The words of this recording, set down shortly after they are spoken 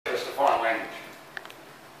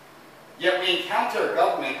Yet we encounter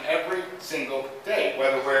government every single day,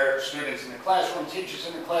 whether we're students in the classroom, teachers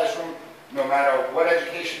in the classroom, no matter what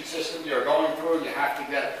education system you're going through, you have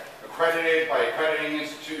to get accredited by accrediting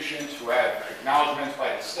institutions who have acknowledgments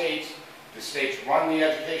by the states. The states run the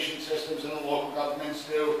education systems and the local governments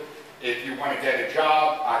do. If you want to get a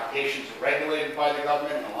job, occupations are regulated by the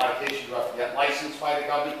government. In a lot of cases, you have to get licensed by the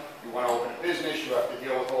government. You want to open a business, you have to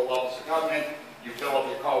deal with all levels of government. You fill up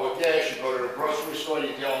your car with gas, you go to the grocery store,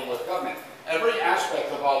 you're dealing with government. Every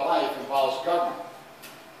aspect of our life involves government.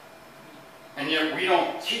 And yet we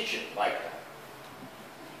don't teach it like that.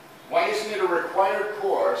 Why isn't it a required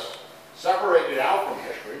course separated out from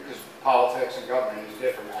history? Because politics and government is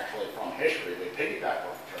different actually from history. They piggyback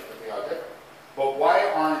off each other, but they are different. But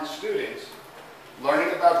why aren't students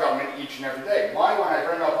learning about government each and every day? Why, when I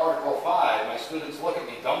bring up Article 5, my students look at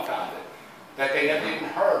me dumbfounded that they never even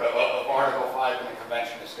heard of Article 5 in the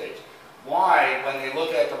Convention of States? Why, when they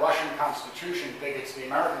look at the Russian Constitution, think it's the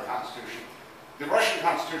American Constitution? The Russian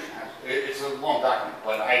Constitution it's a long document,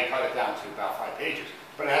 but I cut it down to about 5 pages.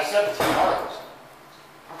 But it has 17 articles.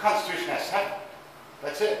 Our Constitution has 7.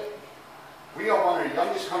 That's it. We are one of the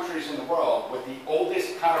youngest countries in the world with the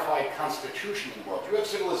oldest codified constitution in the world. You have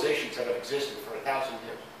civilizations that have existed for 1,000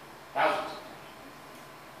 years. Thousands.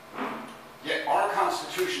 Yet our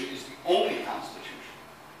Constitution is the only Constitution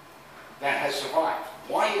that has survived.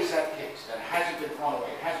 Why is that the case? That it hasn't been thrown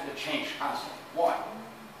away. It hasn't been changed constantly. Why?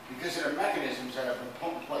 Because there are mechanisms that have been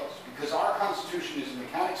put in place. Because our Constitution is a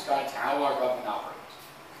mechanic's guide to how our government operates.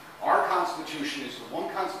 Our Constitution is the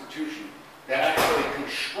one Constitution that actually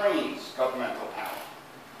constrains governmental power,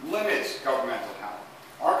 limits governmental power.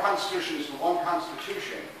 Our Constitution is the one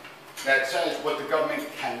Constitution that says what the government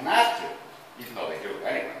cannot do, even though they do it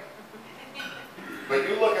anyway. But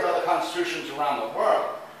you look at other constitutions around the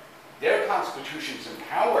world, their constitutions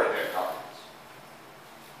empower their governments.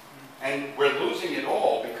 And we're losing it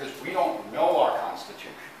all because we don't know our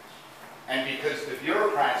constitutions. And because the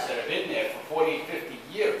bureaucrats that have been there for 40, 50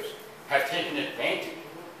 years have taken advantage.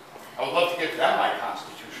 I would love to give them my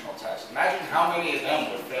constitutional test. Imagine how many of them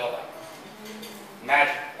would fail that.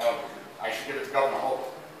 Imagine. I should give it to Governor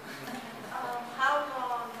Holt. How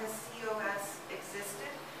long has COS existed?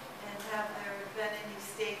 And have there been any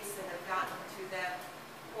states that have gotten to that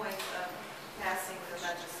point of passing the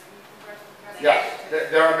legislation? Yes,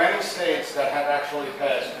 there are many states that have actually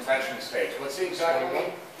passed convention states. What's the exact one?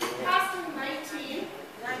 We passed in 19.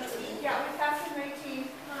 19? Yeah, we passed in 19.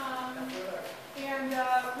 And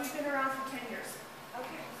we've been around for 10 years.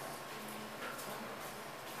 Okay.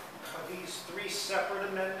 Are these 3 separate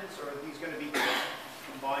amendments, or are these going to be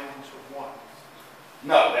combined into one?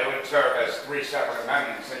 No, they would serve as 3 separate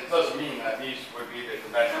amendments. And it doesn't mean that these would be the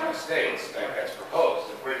convention of states that gets proposed.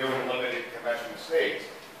 If we're doing limited convention of states,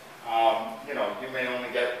 you know, you may only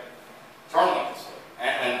get term limits.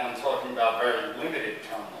 And I'm talking about very limited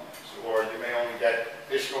term limits. Or you may only get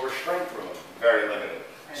fiscal restraint rules, very limited.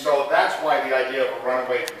 So that's why the idea of a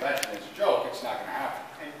runaway convention is a joke. It's not going to happen.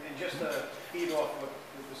 And just to feed off what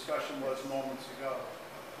the discussion was moments ago,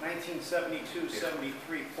 1972-73,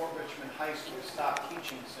 Fort Richmond High School stopped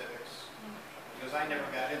teaching civics because I never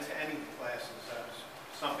got into any of the classes. That was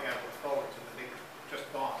something I looked forward to, but they were just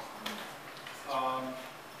gone.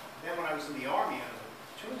 Then when I was in the Army as a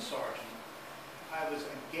platoon sergeant, I was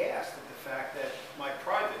aghast at the fact that my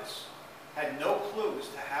privates had no clue as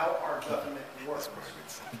to how our government works.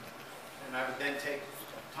 And I would then take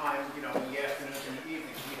time, you know, in the afternoons and the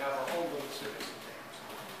evenings, we have our own little civics exams.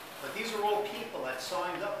 But these are all people that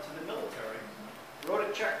signed up to the military, wrote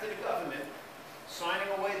a check to the government, signing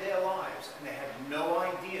away their lives, and they had no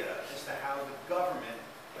idea as to how the government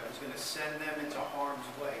that was going to send them into harm's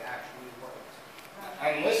way actually worked.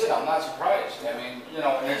 And listen, I'm not surprised. I mean, you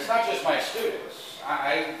know, and it's not just my students.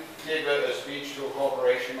 I gave a speech to a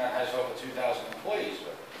corporation that has over 2,000 employees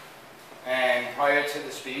with it. And prior to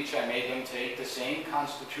the speech, I made them take the same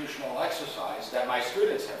constitutional exercise that my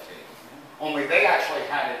students have taken. Only they actually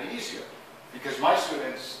had it easier. Because my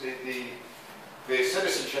students, the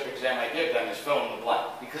citizenship exam I give them is fill in the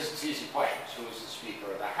blank. Because it's easy questions. Who is the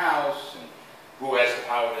Speaker of the House? And who has the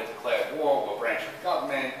power to declare war? What branch of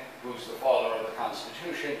government? Who's the father of the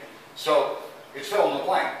Constitution? So it's fill in the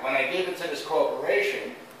blank. When I gave it to this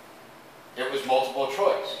corporation, it was multiple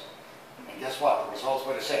choice. And guess what? The results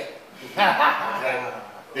were the same.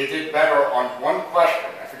 They did better on one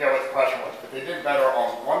question. I forget what the question was, but they did better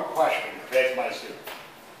on one question compared to my students.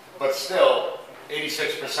 But still,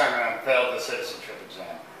 86% of them failed the citizenship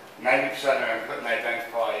exam. 90% of them couldn't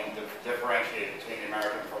identify and differentiate between the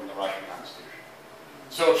American from the Russian Constitution.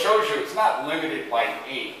 So it shows you it's not limited by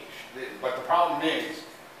age. But the problem is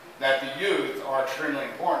that the youth are extremely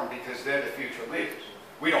important because they're the future leaders.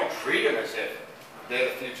 We don't treat them as if they're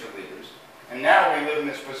the future leaders. And now we live in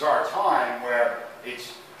this bizarre time where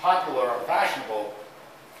it's popular or fashionable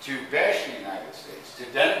to bash the United States, to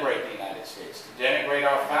denigrate the United States, to denigrate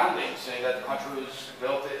our founding, say that the country was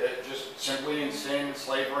built just simply in sin and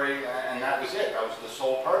slavery, and that was it. That was the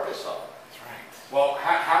sole purpose of it. That's right. Well,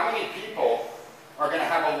 how many people are going to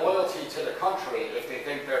have a loyalty to the country if they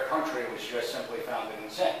think their country was just simply founded in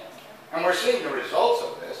sin? And we're seeing the results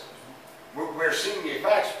of this. We're seeing the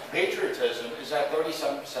effects. Patriotism is that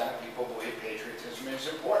 37% of people believe patriotism is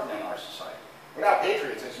important in our society. Without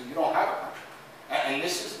patriotism, you don't have a country. And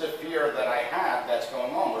this is the fear that I have that's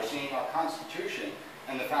going on. We're seeing our Constitution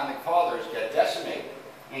and the Founding Fathers get decimated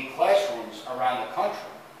in classrooms around the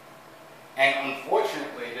country. And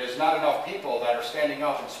unfortunately, there's not enough people that are standing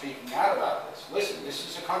up and speaking out about this. Listen, this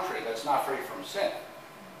is a country that's not free from sin.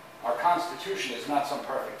 Our Constitution is not some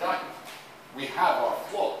perfect document. We have our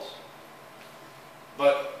flaws.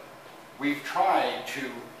 But we've tried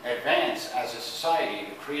to advance as a society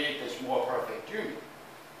to create this more perfect union.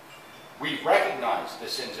 We recognize the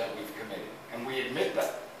sins that we've committed, and we admit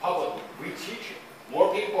that publicly. We teach it.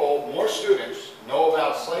 More people, more students know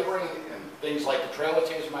about slavery and things like the Trail of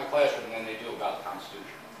Tears in my classroom than they do about the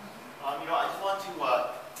Constitution. I just want to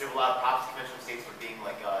give a lot of props to conventional states for being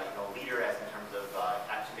like a leader as in terms of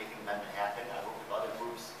actually making the amendment happen. I work with other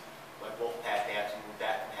groups like Wolfpack. They actually moved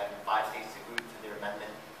back from having 5 states agree to their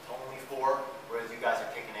amendment to only 4, whereas you guys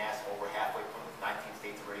are kicking ass over halfway point with 19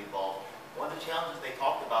 states already involved. One of the challenges they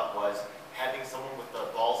talked about was having someone with the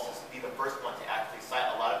balls to be the first one to actually sign.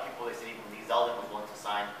 A lot of people, they said even Lee Zeldin was willing to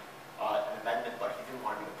sign an amendment, but he didn't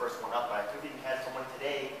want to be the first one up. But I think you had someone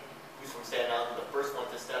today who's from Staten Island, the first one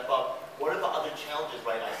to step up. What are the other challenges,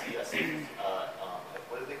 right? I see a citizens,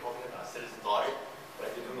 what do they call it? Citizens audit,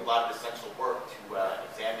 but they're doing a lot of essential work to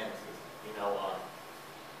examine,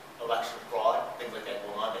 election fraud, things like that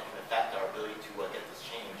going on that can affect our ability to get this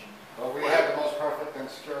change. Well, we have the most perfect and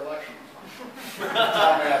secure elections. Tell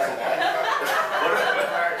me that's a lie.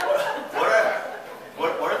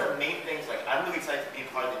 What are the main things? Like, I'm really excited to be a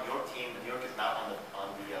part of the New York team. New York is not on the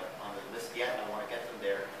list yet. I want to get them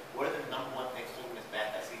there. What are the #1 things holding us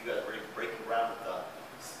back? I see you guys are already breaking ground with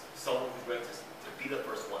someone who's ready to be the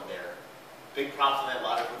first one there. Big props on that. A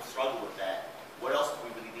lot of groups struggle with that. What else do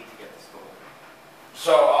we really need to get this going?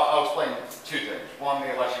 So I'll explain 2 things. One,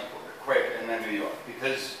 the election quick, and then New York.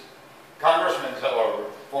 Because Congressman Zeldin,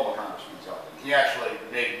 former Congressman Zeldin, he actually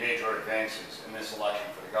made major advances in this election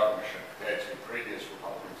for the governorship compared to previous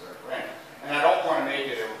Republicans that ran. And I don't want to make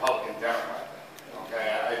it a Republican-Democrat thing. Okay,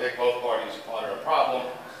 I think both parties are part of the problem,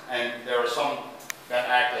 and there are some that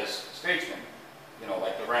act as statesmen,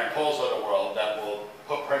 like the Rand Pauls of the world, that will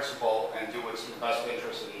put principle and do what's in the best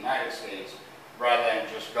interest of the United States, rather than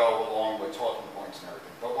just go along with talking points and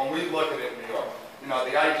everything. But when we look at it in New York,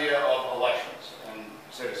 the idea of elections and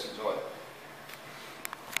citizens audit.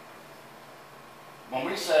 When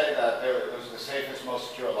we say that it was the safest, most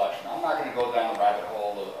secure election, I'm not going to go down the rabbit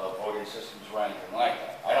hole of voting systems or anything like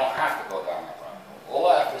that. I don't have to go down that rabbit hole. All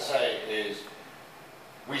I have to say is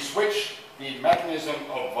we switched the mechanism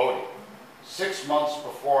of voting 6 months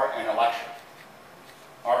before an election.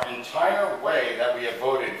 Our entire way that we have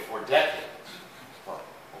voted for decades, for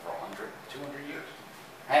over 100, 200 years,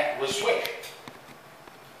 was switched.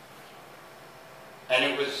 And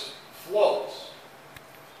it was flawless.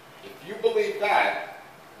 If you believe that,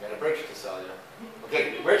 You got a bridge to sell you.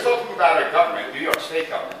 okay, we're talking about a government, New York State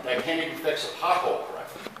government, that can't even fix a pothole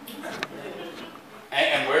correctly.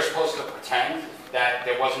 And we're supposed to pretend that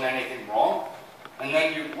there wasn't anything wrong? And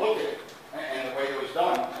then you look at it, and the way it was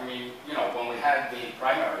done, when we had the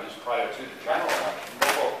primaries prior to the general election,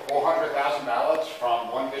 over 400,000 ballots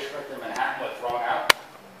from one district in Manhattan were thrown out,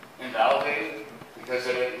 invalidated, because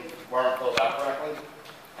they weren't filled out correctly.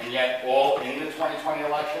 And yet all in the 2020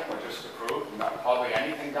 election were just approved, hardly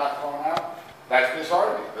anything got thrown out. That's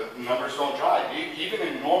bizarre to me. The numbers don't jive. Even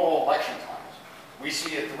in normal election times, we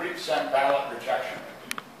see a 3% ballot rejection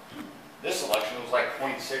rate. This election was like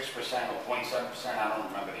 0.6% or 0.7%, I don't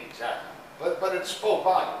remember the exact number. But it spoke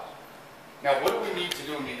volumes. Now, what do we need to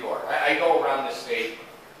do in New York? I go around the state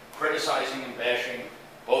criticizing and bashing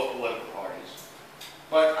both political parties.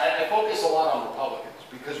 But I focus a lot on Republicans,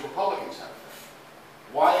 because Republicans have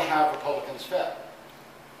failed. Why have Republicans failed?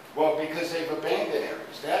 Well, because they've abandoned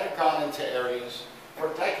areas. They haven't gone into areas for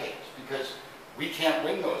decades, because we can't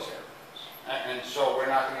win those areas. And so we're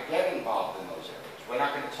not going to get involved in those areas. We're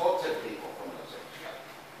not going to talk to the people from those areas.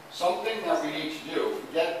 Something that we need to do,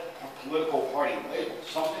 forget political party labels,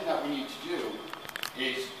 something that we need to do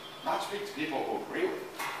is not speak to people who agree with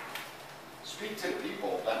you. Speak to the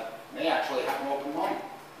people that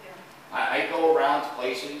around to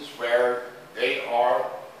places where they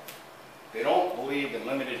don't believe in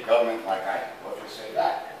limited government like I do. Let me say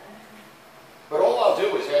that. But all I'll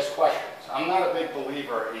do is ask questions. I'm not a big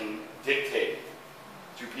believer in dictating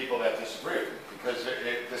to people that disagree with me, because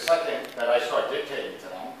the second that I start dictating to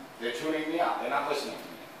them, they're tuning me out. They're not listening to me.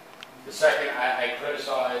 The second I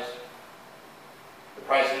criticize the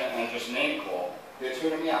president and just name call, they're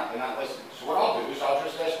tuning me out. They're not listening. So what I'll do is I'll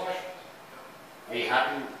just ask questions. Are you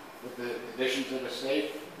happy with the additions of the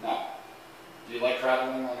state? No. Do you like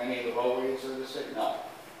traveling on any of the roadways of the state? No.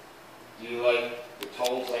 Do you like the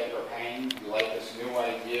tolls that you're paying? Do you like this new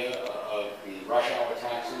idea of the rush hour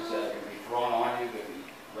taxes that can be thrown on you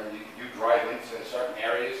when you drive into certain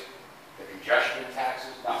areas? The congestion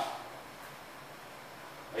taxes? No.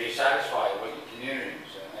 Are you satisfied with your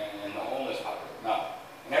communities and the homeless population? No.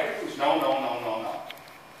 And everything's no, no, no, no, no.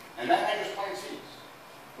 And then I just plant seeds.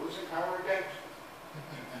 Who's in power again?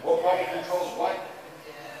 What party controls what?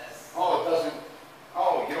 Oh, it doesn't,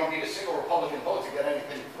 oh, you don't need a single Republican vote to get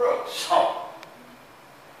anything through. So,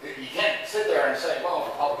 you can't sit there and say, well,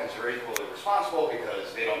 Republicans are equally responsible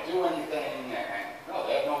because they don't do anything, and no,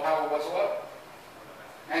 they have no power whatsoever.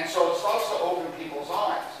 And so it starts to open people's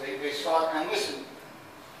eyes. They start, and listen,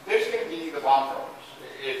 there's going to be the bomb throwers.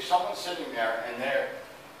 If someone's sitting there and they're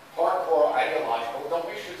hardcore ideological, don't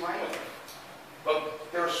waste your time with them.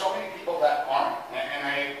 But there are so many people that aren't,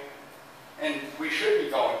 and we should be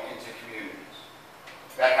going into communities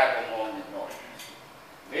that have been long ignored.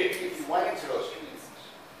 Maybe if you went into those communities,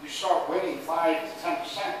 you start winning 5 to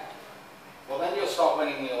 10%, well then you'll start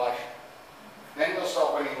winning the election. Then you'll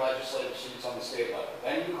start winning legislative seats on the state level.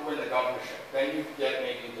 Then you can win the governorship. Then you can get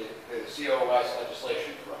maybe the COS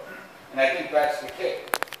legislation through. And I think that's the key.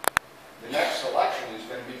 The next election is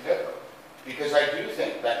going to be pivotal. Because I do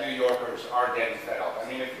think that New Yorkers are getting fed up. I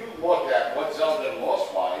mean, if you look at what Zeldin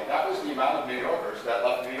lost by, that was the amount of New Yorkers that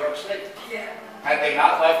left New York State. Yeah. Had they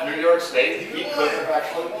not left New York State, he could have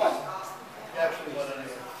actually won.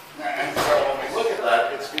 And so when we look at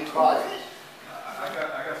that, it speaks volumes. I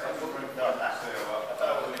got something to say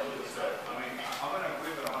about what you just said. I mean, I'm in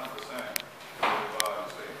agreement 100% with what you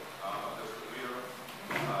say. I'm a district leader.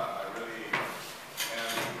 I really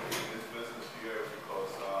am in this business here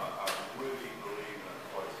because I really believe in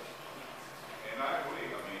choices. And I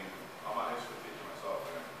agree. I mean, I'm a history teacher myself,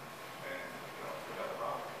 and you know, we got a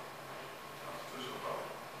problem, constitutional problem.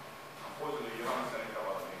 Unfortunately, you don't understand anything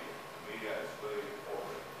about the media. The media is really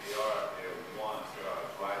corporate. They are the ones that are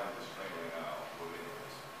driving this train right now.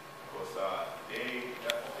 Because they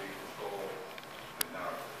definitely control the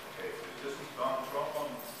narrative. Okay, so this is Donald Trump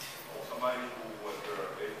or somebody who was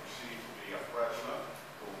they perceived to be a threat to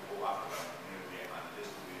go after the community, and this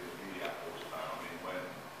will be the media post time. I mean, when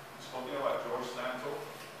spoken about George Santos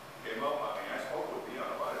came up, I mean, I spoke with Dion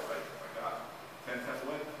about it. It's like, oh my God, 10 cents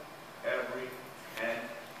win every 10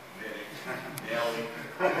 minutes, daily,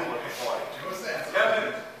 political party. 10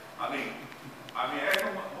 minutes. I mean,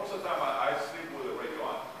 most of the time I sleep with the radio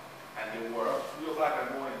on. And they were 3 o'clock in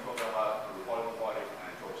the morning talking about the Republican Party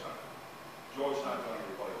and George Santos. George Santos and the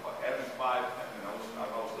Republican Party. Every 5 to 10 minutes, I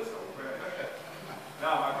was listening.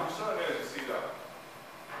 Now, my concern is to see that.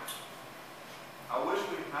 I wish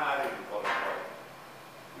we had a Republican Party.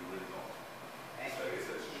 We really don't. It's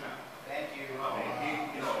a shame. Thank you. I mean,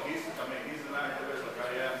 he's an activist like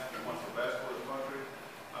I am. He wants the best for his country.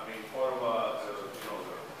 I mean, part of the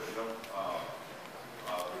young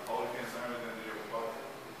Republicans and everything, the Republicans.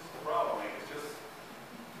 The problem is just,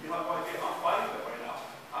 I'm fighting them right now.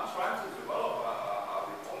 I'm trying to develop a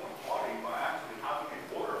Republican Party by actually having a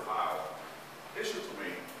voter file issued to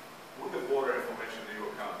me with the voter information in New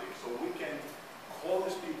York County, so we can call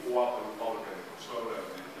these people out, the Republican, the conservative,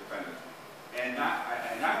 and independent, and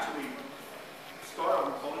actually start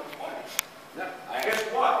a Republican Party. Yeah, Guess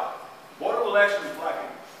what? Board of Elections is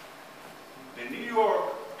blacking. The New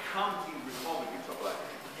York County Republicans are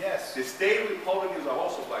blacking. Yes. The state Republicans are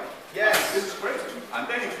also blacking. Yes. This is crazy. And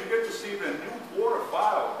then if you get to see the new voter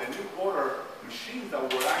file, the new voter machines that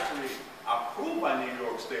were actually approved by New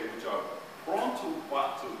York State, which are prone to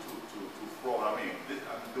fraud. I mean,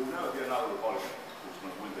 there will never be another Republican who's going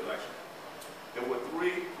to win the election. There were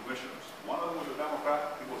 3 commissioners. One of them was a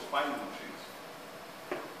Democrat. He was fighting the machines.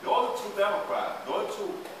 The other 2 Democrats, the other 2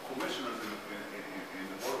 commissioners in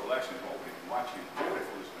the board of elections who actually voted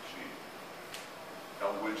for this machine that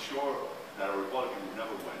would ensure that a Republican would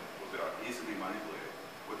never win because they are easily manipulated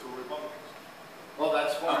were 2 Republicans. well,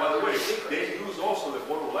 that's one And by the of way, the secrets. they use also the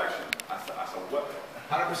board of election as a weapon.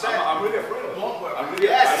 100%. I'm really afraid of it.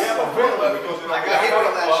 Yes. I am afraid of it because I got hit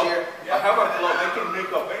on last year. I have a club. They can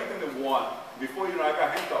make up anything they want. Before I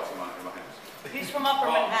got handcuffs in my hands. He's from Upper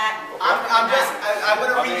Manhattan. I'm I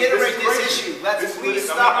want to reiterate this issue. Let's please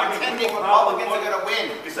stop pretending Republicans are going to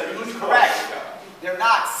win. It's a huge Correct. problem. They're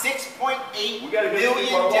not. 6.8 We gotta get people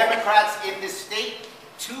million involved. Democrats in this state,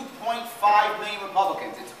 2.5 million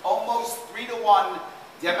Republicans. It's almost 3 to 1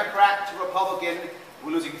 Democrat to Republican.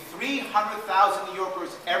 We're losing 300,000 New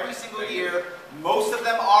Yorkers every single year. Most of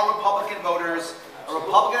them are Republican voters. A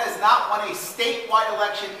Republican has not won a statewide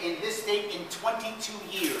election in this state in 22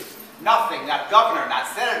 years. Nothing. Not governor, not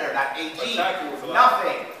senator, not AG. Pataki was the last.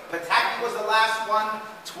 Nothing. Pataki was the last one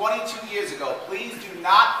 22 years ago. Please do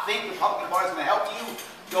not think the Republican Party is going to help you.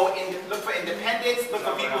 Go in, look for independents, look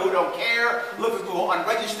for people who don't care, look for people who are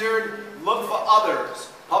unregistered, look for others.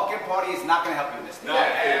 Republican Party is not going to help you in this state. No,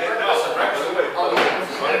 let me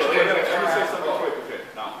say something quick, okay?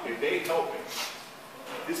 Now, if they help me,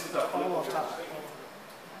 this is a political thing.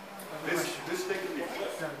 This thing can be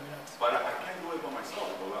flipped, but I can't do it by myself.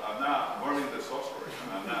 I'm not learning the sorcery,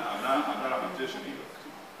 and I'm not a magician either.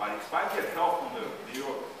 But if I get help from the New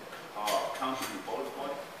York County Republican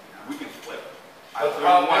Party, we can flip. I The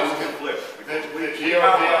problem think is we can flip. Because the we GOP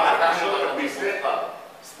have a on lot the of county level people.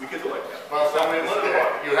 We can do it. Well, so when we look at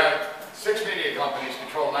it, you have 6 media companies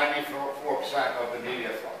control 94% of the media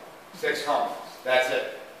flow. 6 companies, that's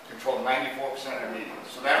it, control 94% of the media.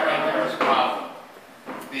 So that right there is a problem.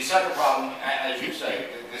 The second problem, as you say,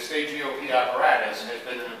 the state GOP apparatus has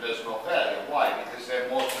been an abysmal failure. Why? Because they're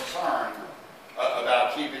more concerned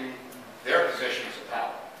about keeping their positions of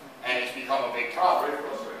power. And it's become a big problem.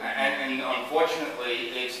 And unfortunately,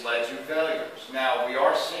 it's led to failures. Now, we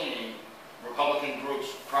are seeing Republican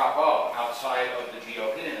groups crop up outside of the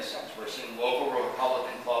GOP in a sense. We're seeing local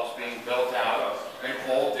Republican clubs being built out in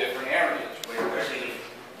all different areas. We're seeing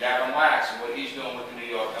Gavin Wax and what he's doing with the New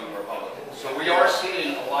York Young Republicans. So we are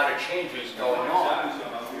seeing a lot of changes going on.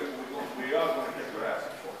 We are going to get your ass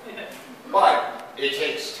for But it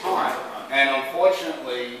takes time. And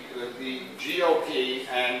unfortunately, the GOP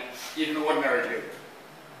and even the ordinary Jew,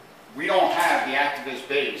 we don't have the activist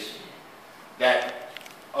base that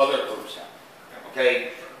other groups have.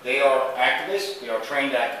 Okay? They are activists, they are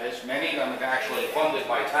trained activists. Many of them are actually funded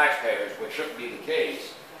by taxpayers, which shouldn't be the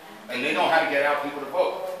case. And they know how to get out people to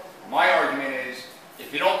vote. My argument is,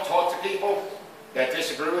 if you don't talk to people that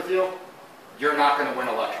disagree with you, you're not going to win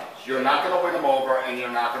elections. You're not going to win them over, and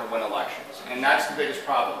you're not going to win elections. And that's the biggest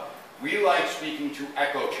problem. We like speaking to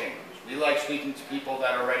echo chambers. We like speaking to people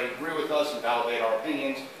that already agree with us and validate our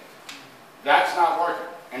opinions. That's not working,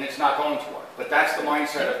 and it's not going to work. But that's the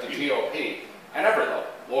mindset of the GOP at every level,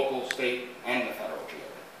 local, state, and the federal GOP.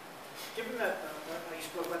 Given that you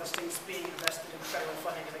spoke about the states being invested in federal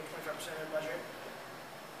funding, I think 25% of their budget,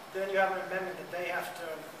 then you have an amendment that they have to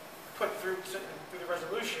put through the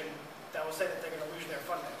resolution that will say that they're going to lose their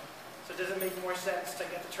funding. So does it make more sense to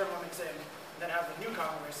get the term limits in and then have the new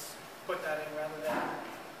Congress put that in rather than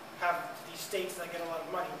have these states that get a lot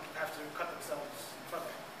of money have to cut themselves funding?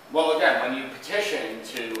 Well, again, when you petition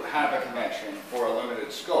to have a convention for a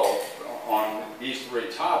limited scope on these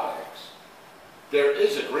 3 topics, there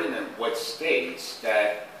is agreement with states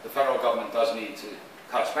that the federal government does need to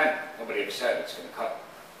cut spending. Nobody ever said it's going to cut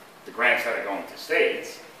the grants that are going to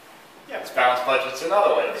states. Yeah, It's balanced budgets in other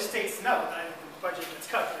the ways. states know that the budget gets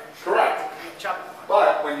cut. Correct. Chopping the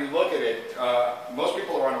But when you look at it, most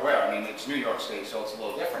people are unaware. I mean, it's New York State, so it's a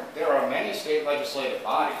little different. There are many state legislative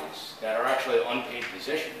bodies that are actually unpaid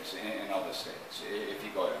positions in other states. If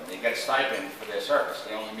you go to them, they get a stipend for their service.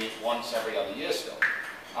 They only meet once every other year still.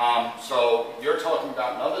 So you're talking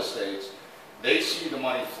about in other states, they see the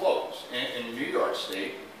money flows. In New York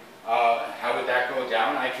State, how would that go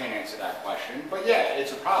down? I can't answer that question. But yeah,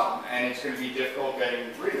 it's a problem, and it's going to be difficult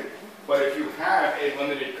getting agreement. But if you have a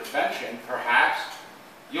limited convention, perhaps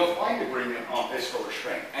you'll find agreement on fiscal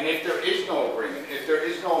restraint. And if there is no agreement, if there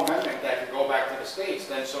is no amendment that can go back to the states,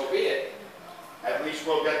 then so be it. At least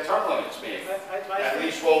we'll get term limits made. At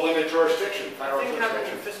least we'll limit jurisdiction, I federal think having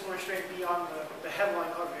jurisdiction. fiscal restraint be on the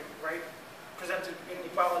headline of it, right? Presented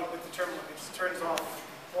inequality with the term limits turns off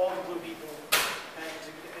all the blue people and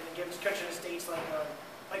it gives country to states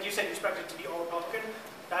like you said, you expect it to be all Republican.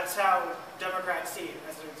 That's how Democrats see it,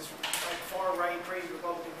 as this like far-right, crazy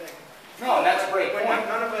Republican thing. No, and that's a great But point.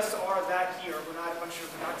 none of us are that here. We're not a bunch of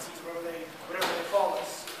Nazis, whatever they call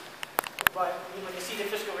us. But when you see the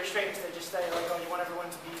fiscal restraints, they just say, like, oh, you want everyone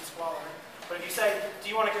to be smaller. But if you say, do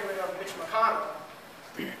you want to get rid of Mitch McConnell,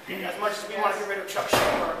 as much as we want to get rid of Chuck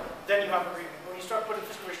Schumer, then you have agreement. When you start putting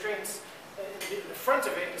fiscal restraints in the front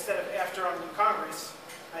of it instead of after on the Congress,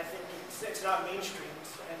 I think it's not mainstream,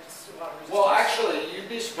 and it's a lot of resistance. Well, actually, you'd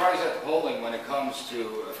be surprised at the polling when it comes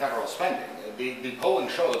to federal spending. The polling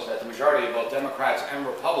shows that the majority of both Democrats and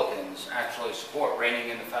Republicans actually support reining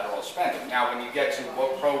in the federal spending. Now, when you get to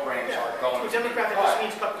what programs are going to be Democrat, that cut, just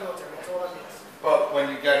means cut the military, that's all that means. but when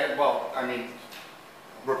you get it, well, I mean,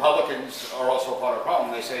 Republicans are also part of the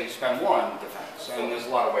problem. They say spend more on defense, and there's a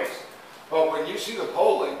lot of waste. But when you see the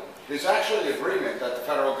polling, there's actually agreement that the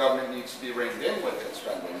federal government needs to be reined in with its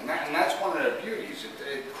spending, and that's one of the beauties.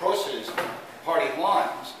 It crosses party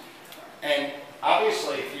lines, and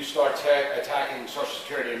obviously, if you start attacking Social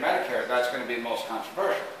Security and Medicare, that's going to be the most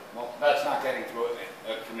controversial. Well, that's not getting through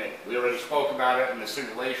a committee. We already spoke about it in the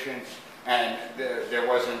simulation, and there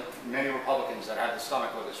wasn't many Republicans that had the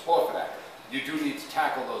stomach or the support for that. You do need to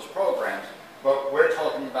tackle those programs, but we're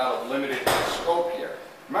talking about a limited scope here.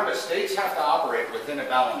 Remember, states have to operate within a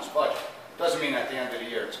balanced budget. It doesn't mean at the end of the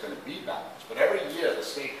year it's going to be balanced, but every year the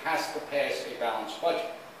state has to pass a balanced budget.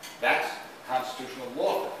 That's constitutional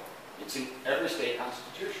law. It's in every state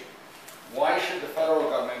constitution. Why should the federal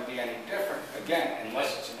government be any different? Again,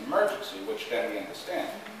 unless it's an emergency, which then we understand.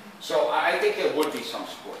 So I think there would be some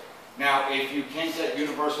support. Now, if you can't get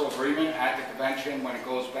universal agreement at the convention when it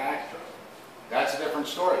goes back, that's a different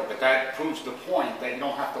story. But that proves the point that you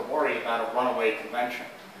don't have to worry about a runaway convention.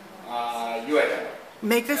 You had that.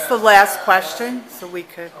 Make this the last question so we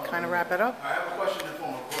could kind of wrap it up. I have a question in the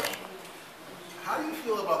form of a question. How do you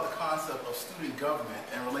feel about the concept of student government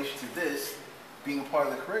in relation to this being a part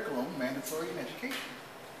of the curriculum, mandatory in education?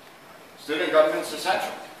 Student government's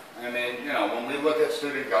essential. I mean, you know, when we look at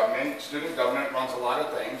student government runs a lot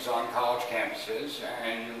of things on college campuses,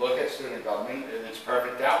 and you look at student government and its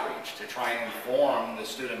perfect outreach to try and inform the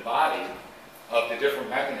student body of the different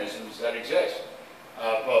mechanisms that exist.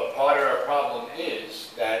 But part of our problem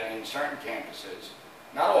is that in certain campuses,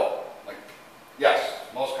 not all, like, yes,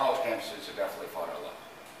 most college campuses are definitely far left,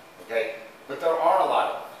 okay? But there are a lot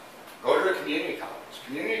of them. Go to a community colleges.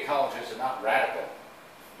 Community colleges are not radical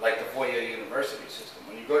like the four-year university system.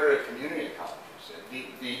 When you go to a community colleges,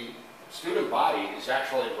 the student body is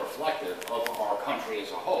actually reflective of our country as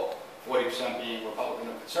a whole. 40% being Republican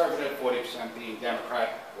or conservative, 40% being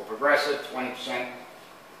Democrat or progressive, 20%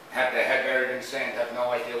 have their head buried in sand, have no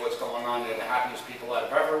idea what's going on. They're the happiest people out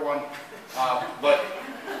of everyone. But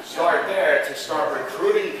start there to start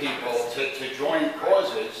recruiting people to join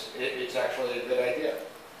causes. It's actually a good idea.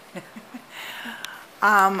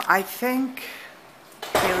 I think,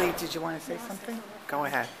 Haley, did you want to say something? Go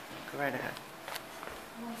ahead. Go right ahead.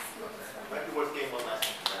 Might be worth getting one last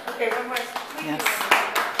one. Okay, one more. Yes.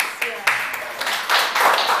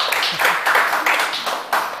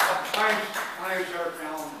 My name is Eric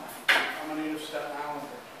Allen. I'm a native Staten Islander.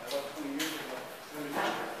 About 20 years ago, in the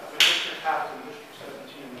district, I was district captain, District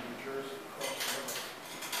 17 in New Jersey, across the river.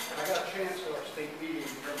 I got a chance at our state meeting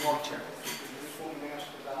in March. This woman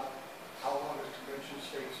asked about how long this convention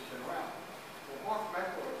states has been around. Well, Mark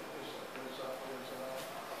Meckler was a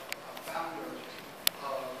founder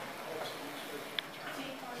of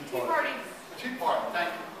Tea Party. the Tea Party,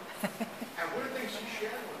 thank you. And one of the things he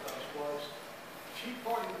shared with us was the Tea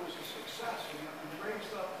Party was a success and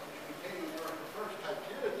raised up, which became America First type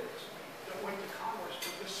candidates that went to Congress,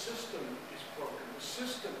 but the system is broken, the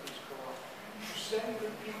system is corrupt. You send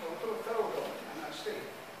good people, to the federal government, and not state,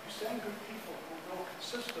 you send good people who know the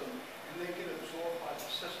system and they get absorbed by the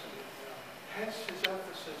system. Hence his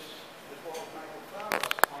emphasis, as well as Michael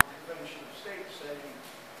Fowler's, on Convention of States saying,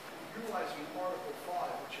 utilizing Article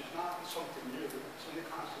 5, which is not something new, it's in the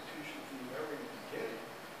Constitution from the very beginning,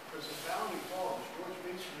 because the founding fathers, George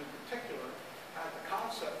Mason in particular, had the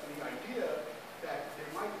concept and the idea that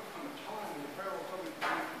there might come a time when the federal government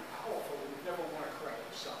might be powerful and would never want to correct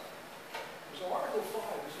itself. So Article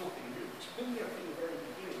 5 is nothing new. It's been there from the very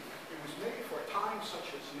beginning. It was made for a time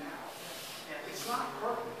such as now. It's not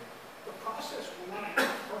perfect. The process will not be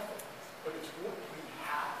perfect, but it's what we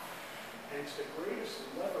have. And it's the greatest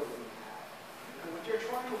lever we have. And what they're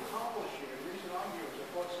trying to accomplish here, the reason I'm here is I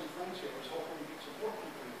brought some friends here, was hoping we get some more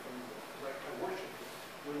people in from you, because I worship you.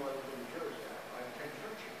 We live in New Jersey, I attend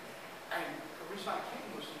church here. And the reason I came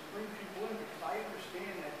was to bring people in, because I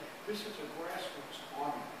understand that this is a grassroots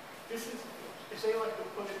army. This is, as they like to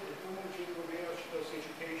put it, the woman, Jean Romeo, she does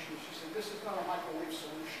education, she said, this is not a microwave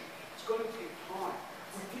solution. It's going to take time.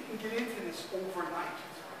 We didn't get into this overnight.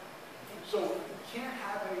 So we can't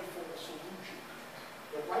have any full solution.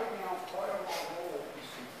 But right now, part of our role is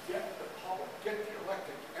to get the public, get the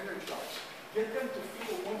elected energized, get them to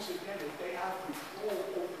feel once again that they have control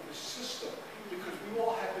over the system. Because we've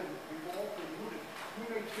all been rooted. You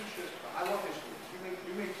may teach this, I love history.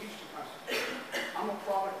 You may teach the Constitution. I'm a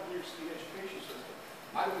product of New York State education system.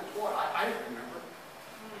 I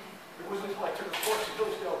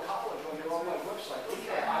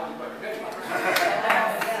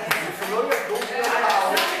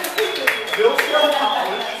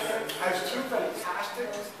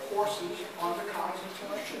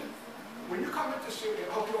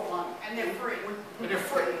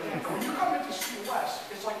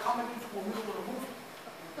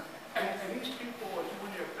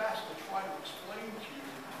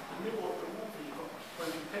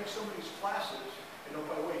classes. And oh,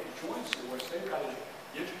 by the way, if you join COS, they've got the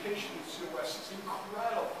education in COS is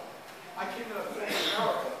incredible. I came out of Bank of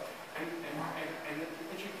America, and the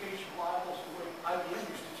education levels the way IBM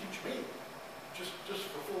used to teach me. Just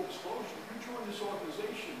for full disclosure, if you join this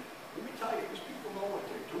organization, let me tell you, these people know what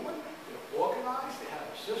they're doing. They're organized. They have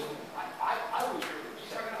a system. I was really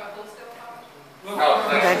talking about Hillsdale College.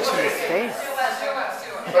 Convention Estates.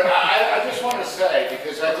 But I just want to say,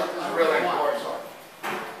 because I think this is really important,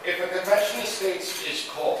 if a convention of states is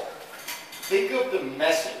called, think of the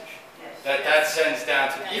message that sends down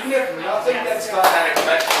to, even if nothing gets done at a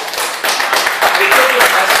convention of states, think of the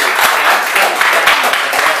message that sends down to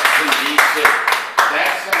Washington, D.C.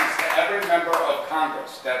 That sends to every member of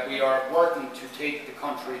Congress that we are working to take the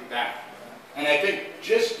country back. And I think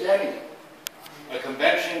just getting a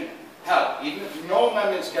convention held, even if no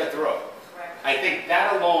amendments get through, I think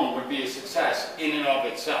that alone would be a success in and of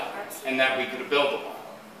itself, and that we could build upon.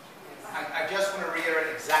 I just want to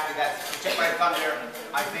reiterate exactly that. Check my thunder.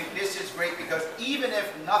 I think this is great because even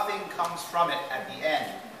if nothing comes from it at the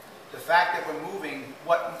end, the fact that we're moving,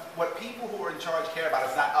 what people who are in charge care about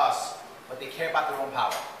is not us, but they care about their own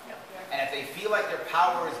power. And if they feel like their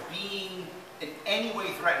power is being in any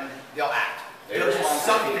way threatened, they'll act. They'll do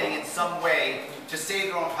something in some way to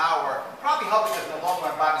save their own power, probably helping us in the long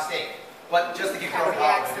run by mistake, but just to give their own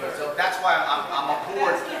power to do it. So that's why I'm on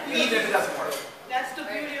board, even if it doesn't work. That's the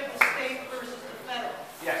beauty of the state versus the federal.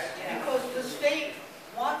 Yes. Because the state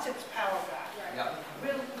wants its power back. Yep.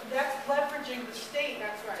 That's leveraging the state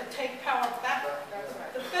to take power back. That's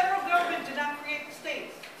right. The federal government did not create the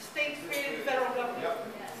states. The states created the federal government.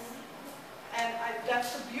 Yep. And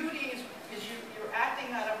that's the beauty is you're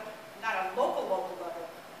acting at not a local level,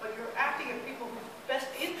 but you're acting at people whose best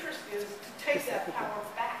interest is to take that power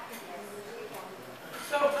back.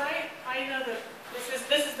 So I know that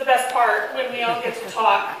this is the best part when we all get to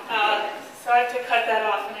talk. So I have to cut that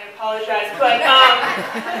off, and I apologize. But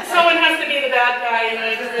someone has to be the bad guy, and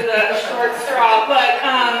I drew the short straw. But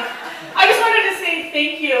I just wanted to say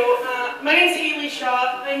thank you. My name is Haley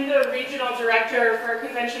Shaw. I'm the regional director for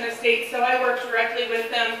Convention of States, so I work directly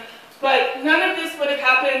with them. But none of this would have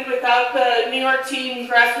happened without the New York Team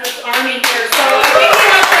Grassroots Army here. So I think we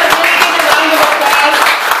have to really give a round of applause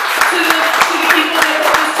to the people that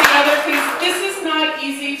put this together, because this is not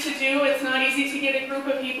easy to do. It's not easy to get a group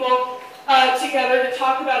of people together to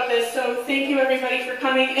talk about this. So thank you, everybody, for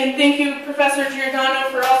coming. And thank you, Professor Giordano,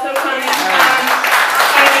 for also coming and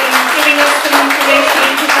giving us some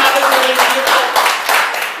information, because that was really wonderful.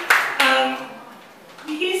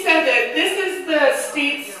 He said that this is the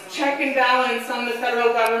state's check and balance on the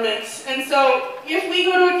federal government. And so if we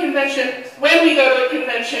go to a convention, when we go to a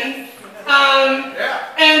convention,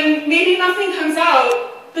 and maybe nothing comes out,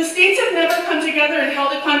 the states have never come together and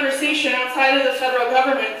held a conversation outside of the federal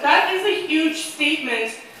government. That is a huge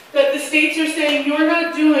statement that the states are saying, you're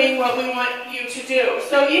not doing what we want you to do.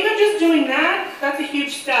 So even just doing that, that's a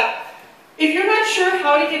huge step. If you're not sure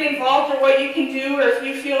how to get involved or what you can do, or if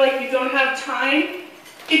you feel like you don't have time,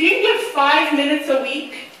 if you can give 5 minutes a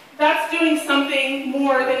week, that's doing something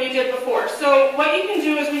more than you did before. So what you can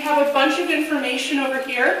do is we have a bunch of information over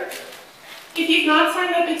here. If you've not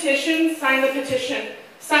signed the petition, sign the petition.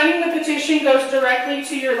 Signing the petition goes directly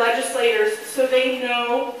to your legislators, so they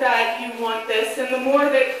know that you want this. And the more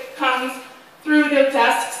that comes through their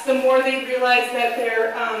desks, the more they realize that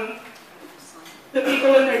the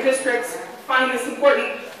people in their districts find this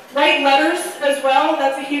important. Write letters as well,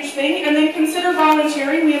 that's a huge thing. And then consider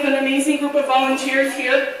volunteering. We have an amazing group of volunteers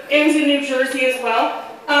here, and in New Jersey as well,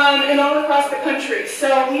 and all across the country.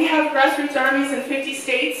 So we have grassroots armies in 50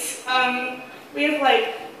 states. We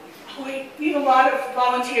have a lot of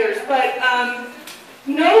volunteers, but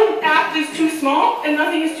no act is too small and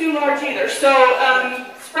nothing is too large either. So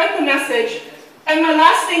spread the message. And my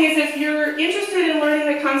last thing is, if you're interested in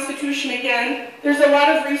learning the Constitution again, there's a lot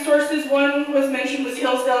of resources. One was mentioned was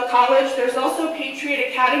Hillsdale College. There's also Patriot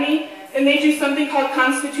Academy, and they do something called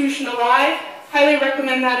Constitution Alive. Highly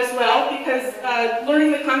recommend that as well, because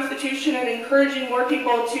learning the Constitution and encouraging more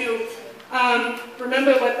people to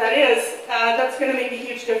remember what that is, that's going to make a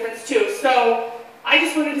huge difference too. So I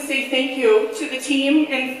just wanted to say thank you to the team,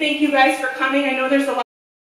 and thank you guys for coming. I know there's a lot